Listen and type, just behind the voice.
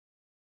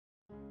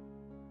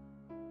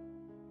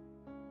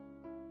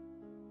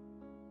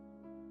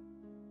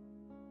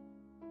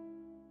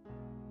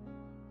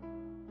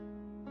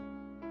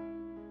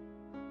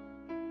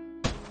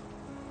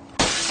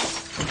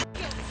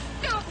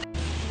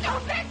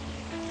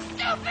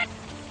Stupid!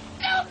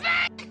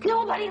 Stupid!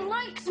 Nobody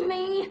likes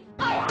me!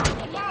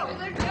 No.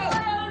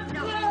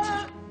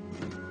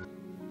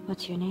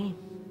 What's your name?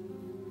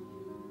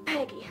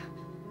 Peggy.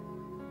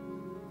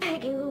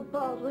 Peggy Lou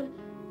Baldwin.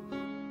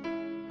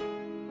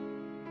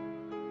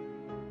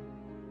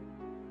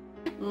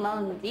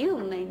 Mon Dieu,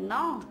 mais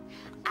non.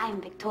 I'm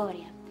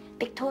Victoria.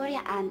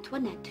 Victoria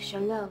Antoinette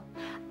Charlot.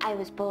 I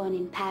was born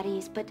in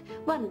Paris, but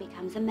one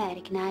becomes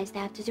Americanized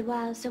after a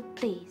while, so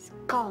please,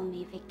 call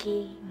me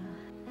Vicky.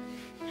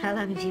 How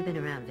long have you been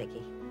around,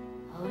 Vicky?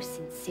 Oh,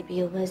 since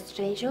sybil was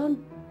très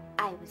jeune.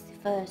 I was the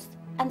first,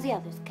 and the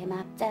others came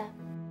after.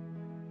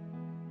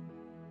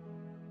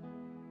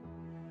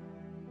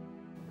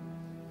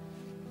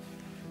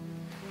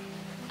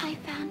 I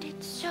found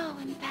it so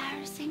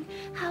embarrassing.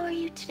 How are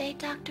you today,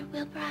 Dr.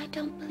 Wilbur? I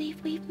don't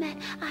believe we've met.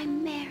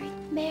 I'm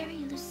Mary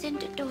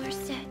Lucinda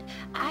Dorset.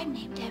 I'm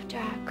named after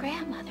our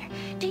grandmother.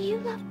 Do you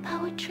love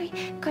poetry?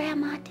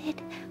 Grandma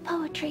did.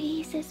 Poetry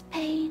eases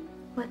pain.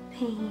 What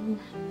pain,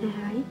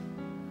 Mary?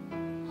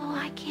 Oh,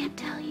 I can't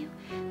tell you.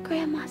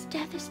 Grandma's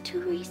death is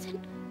too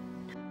recent.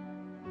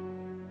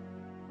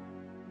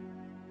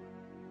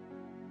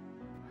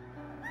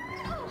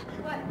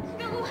 What?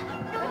 No,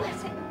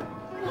 listen.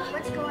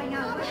 What's going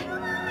on?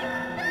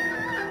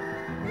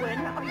 When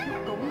are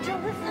you going to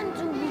listen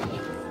to me?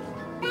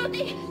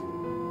 Ruthie!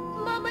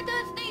 Mama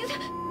does these.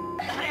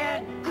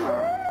 Bad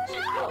girl!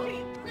 No!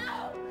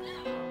 No!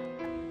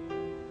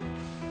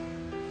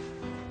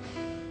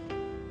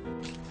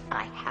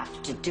 I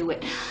have to do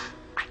it.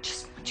 I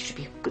just want you to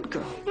be a good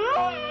girl.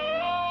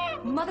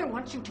 Mother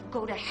wants you to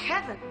go to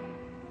heaven.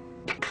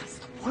 Because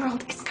the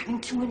world is coming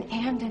to an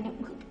end and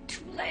it will be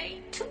too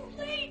late, too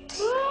late.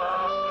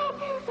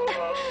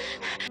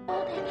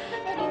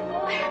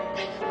 Anymore.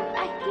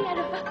 I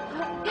can't.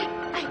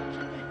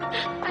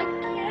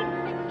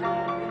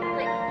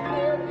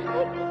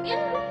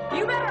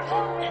 You better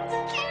hold it.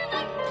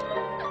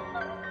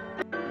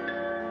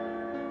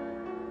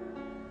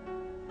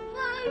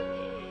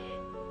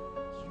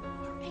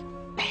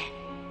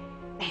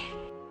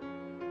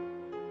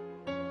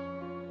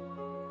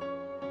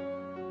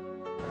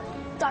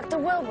 Dr.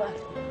 Wilbur.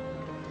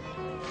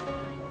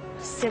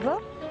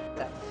 Sybil?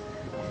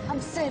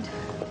 I'm Sid.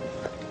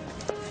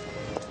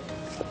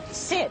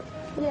 Sid?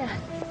 Yeah.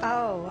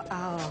 Oh,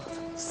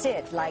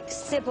 Sid, like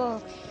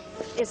Sybil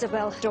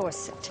Isabel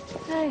Dorset.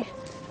 Hey,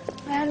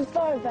 I hadn't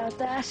thought about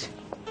that.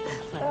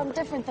 But I'm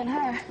different than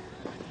her.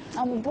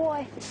 I'm a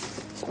boy.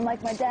 I'm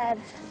like my dad.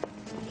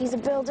 He's a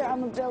builder,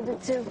 I'm a builder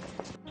too.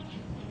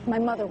 My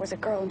mother was a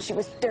girl and she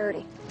was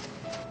dirty.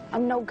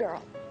 I'm no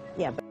girl.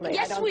 Yeah, but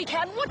Yes, we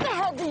can. What the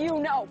hell do you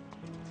know?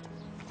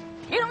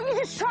 You know, you're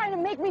just trying to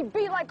make me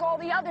be like all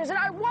the others, and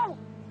I won't.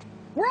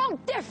 We're all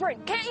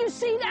different. Can't you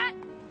see that?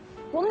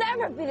 We'll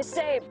never be the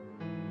same.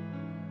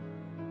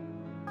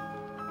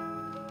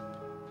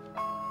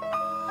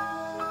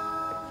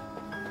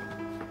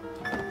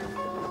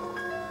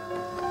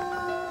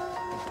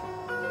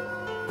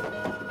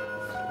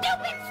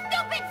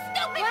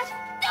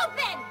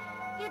 Stupid!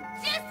 You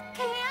just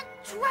can't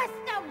trust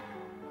them!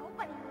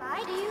 Nobody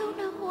likes you. Do you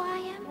know who I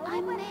am?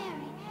 I'm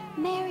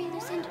Mary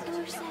Lucinda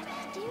Dorset.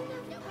 Do you know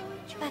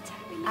poetry? But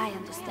I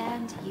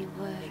understand you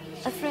were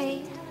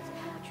afraid.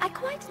 I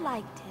quite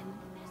liked him.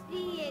 The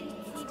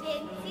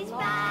itsy-bitsy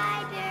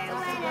spider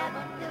went up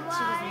the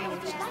She doesn't know water. what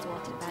she's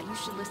talking about. You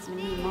should listen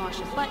to me and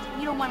Marsha. But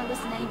you don't want to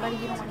listen to anybody.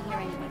 You don't want to hear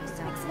anybody.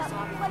 So It's not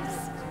my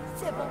place,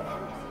 Sybil.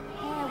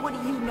 yeah, what do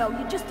you know?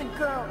 You're just a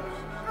girl.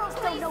 Girls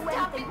don't know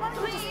anything. Why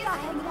don't you just stop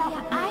hanging out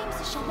with me? I'm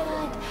such a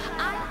good.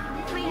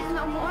 Please,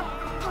 no more.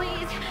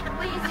 Please.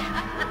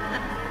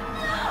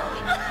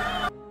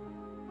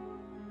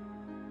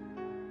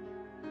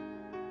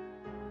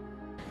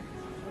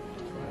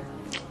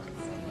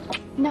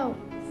 No.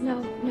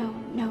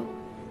 No.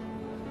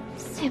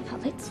 Sybil,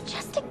 it's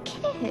just a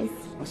kiss.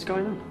 What's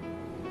going on?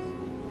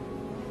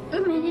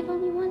 Men have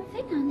only one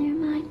thing on their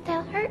mind.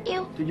 They'll hurt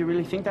you. Do you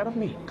really think that of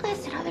me?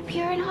 Blessed are the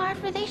pure in heart,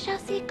 for they shall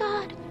see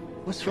God.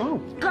 What's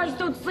wrong? Guys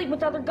don't sleep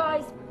with other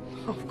guys.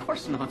 Of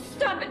course not.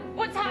 Stop it!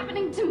 What's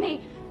happening to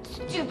me?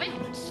 Stupid!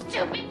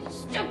 Stop it!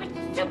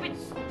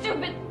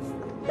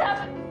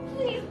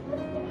 Please!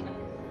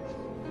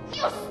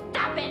 You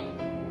stop it!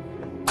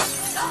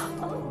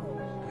 Oh.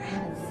 For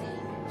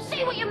heaven's sake.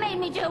 See what you made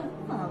me do!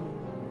 Well,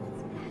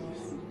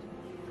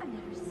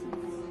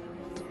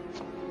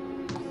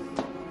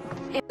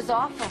 It was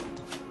awful.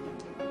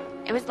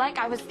 It was like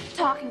I was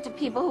talking to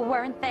people who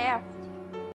weren't there.